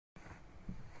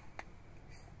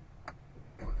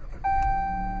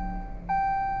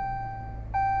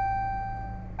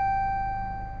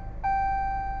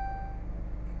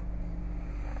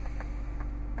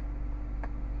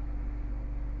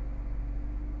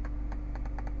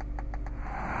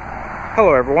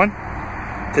Hello everyone.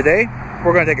 Today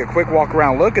we're going to take a quick walk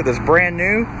around look at this brand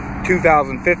new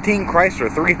 2015 Chrysler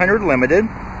 300 Limited.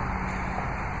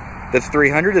 This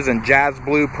 300 is in jazz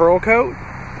blue pearl coat,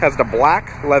 has the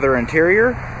black leather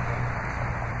interior.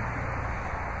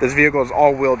 This vehicle is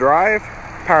all-wheel drive,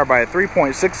 powered by a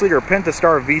 3.6 liter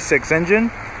Pentastar V6 engine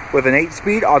with an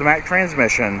 8-speed automatic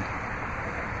transmission.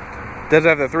 Does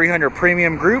have the 300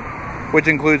 Premium Group, which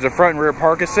includes a front and rear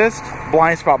park assist,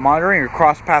 blind spot monitoring, and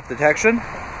cross path detection.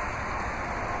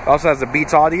 It also has the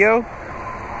Beats audio,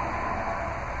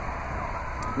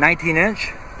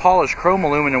 19-inch polished chrome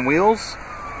aluminum wheels,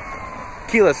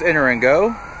 keyless enter and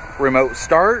go, remote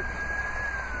start,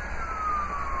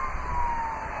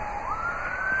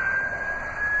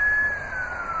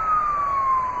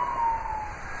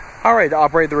 Alright, to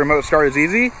operate the remote start is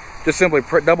easy. Just simply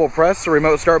double press the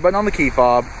remote start button on the key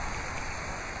fob.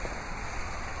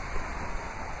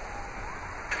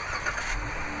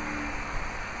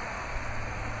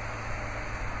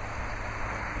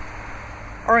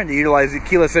 Alright, to utilize the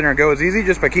keyless enter and go is easy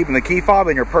just by keeping the key fob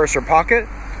in your purse or pocket.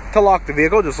 To lock the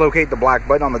vehicle, just locate the black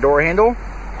button on the door handle.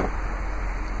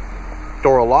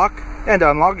 Door will lock, and to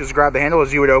unlock, just grab the handle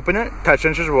as you would open it. Touch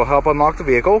sensors will help unlock the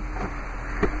vehicle.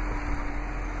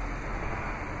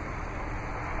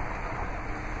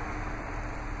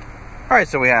 Alright,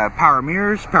 so we have power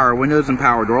mirrors, power windows, and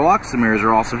power door locks. The mirrors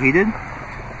are also heated.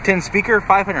 10 speaker,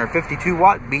 552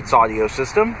 watt Beats audio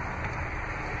system.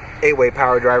 8-way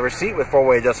power driver's seat with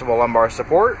 4-way adjustable lumbar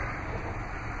support.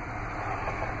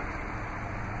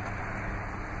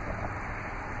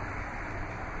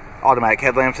 Automatic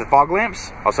headlamps and fog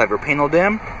lamps. Also have your panel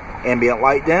dim, ambient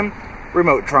light dim,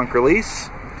 remote trunk release,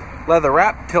 leather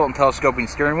wrap, tilt and telescoping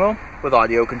steering wheel with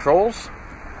audio controls.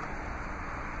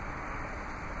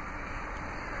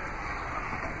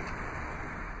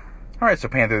 Alright, so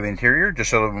pan through the interior,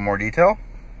 just show a little bit more detail.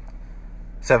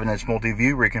 7-inch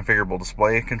multi-view reconfigurable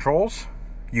display controls,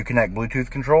 Uconnect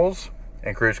Bluetooth controls,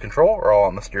 and cruise control are all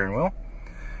on the steering wheel.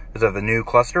 These are the new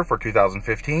cluster for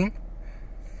 2015.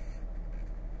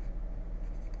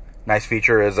 Nice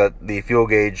feature is that the fuel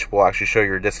gauge will actually show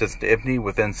your distance to empty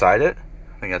with inside it.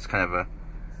 I think that's kind of a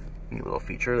neat little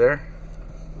feature there.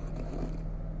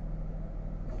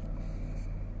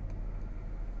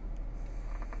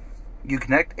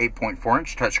 Uconnect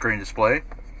 8.4-inch touchscreen display.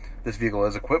 This vehicle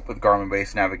is equipped with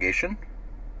Garmin-based navigation.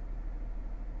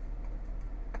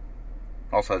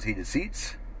 Also has heated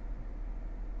seats.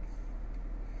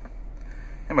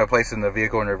 And by placing the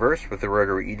vehicle in reverse with the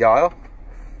rotary E-dial,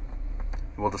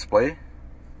 it will display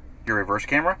your reverse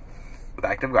camera with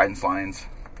active guidance lines.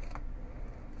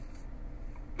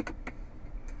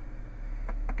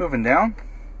 Moving down,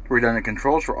 redundant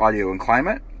controls for audio and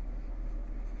climate.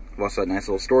 We've also got a nice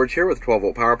little storage here with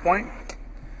 12-volt power point.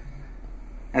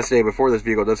 As stated before, this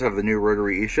vehicle does have the new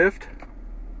rotary E-shift.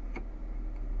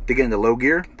 To get into low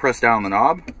gear, press down on the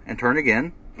knob and turn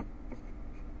again.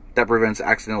 That prevents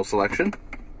accidental selection.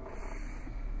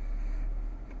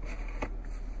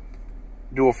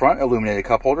 Dual front illuminated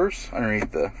cup holders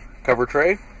underneath the cover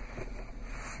tray.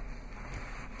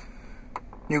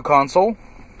 New console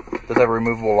does have a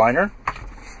removable liner.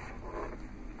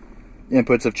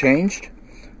 Inputs have changed.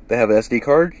 They have an SD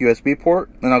card, USB port,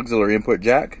 and auxiliary input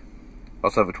jack.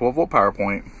 Also have a 12-volt power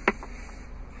point.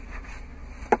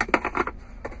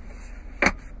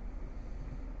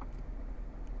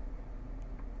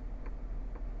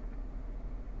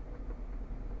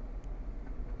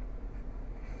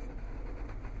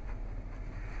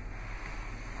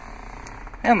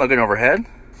 And looking overhead,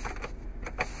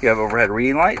 you have overhead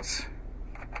reading lights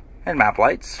and map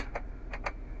lights.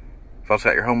 You've also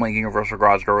got your home link universal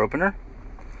garage door opener.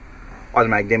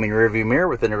 Automatic dimming rear view mirror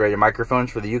with integrated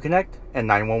microphones for the Uconnect and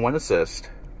 911 assist.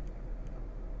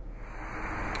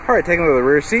 Alright, taking a look at the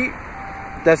rear seat.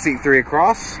 That's seat 3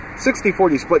 across.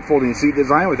 60/40 split folding seat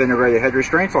design with integrated head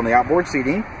restraints on the outboard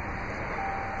seating.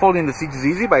 Folding the seats is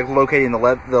easy by locating the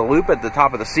loop at the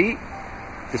top of the seat.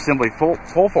 Just simply pull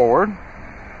forward.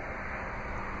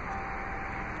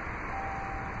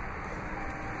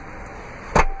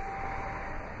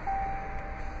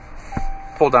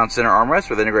 Fold down center armrest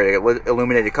with integrated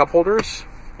illuminated cup holders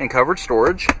and covered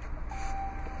storage.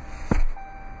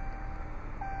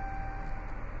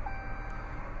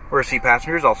 Rear seat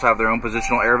passengers also have their own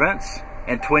positional air vents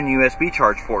and twin USB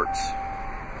charge ports.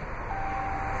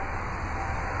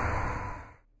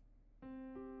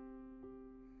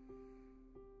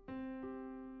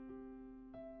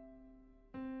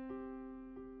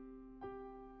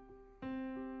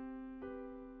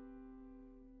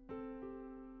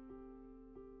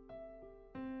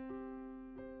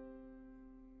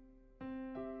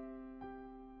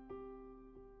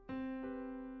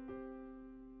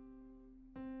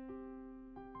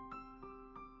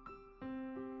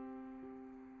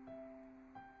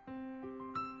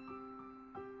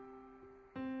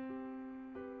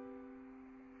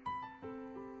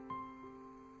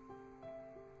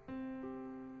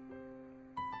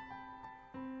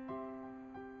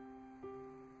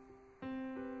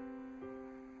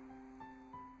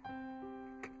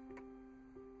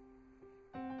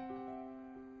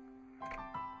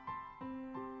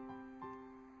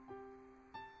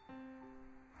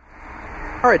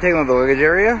 Alright, taking a look at the luggage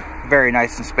area. Very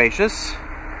nice and spacious.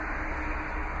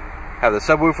 Have the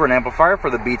subwoofer and amplifier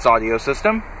for the Beats audio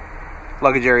system.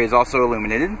 Luggage area is also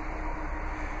illuminated.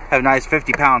 Have a nice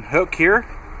 50-pound hook here.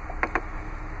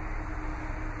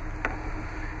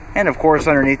 And of course,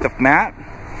 underneath the mat,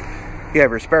 you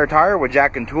have your spare tire with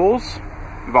jack and tools.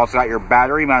 You've also got your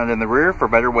battery mounted in the rear for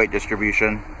better weight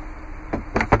distribution.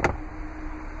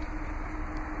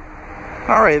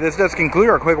 Alright, this does conclude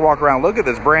our quick walk around look at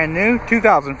this brand new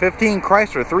 2015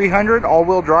 Chrysler 300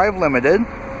 all-wheel drive limited.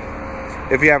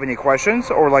 If you have any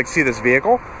questions or would like to see this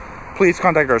vehicle, please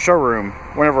contact our showroom.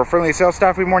 One of our friendly sales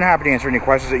staff will be more than happy to answer any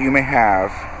questions that you may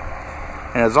have.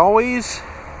 And as always,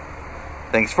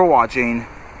 thanks for watching.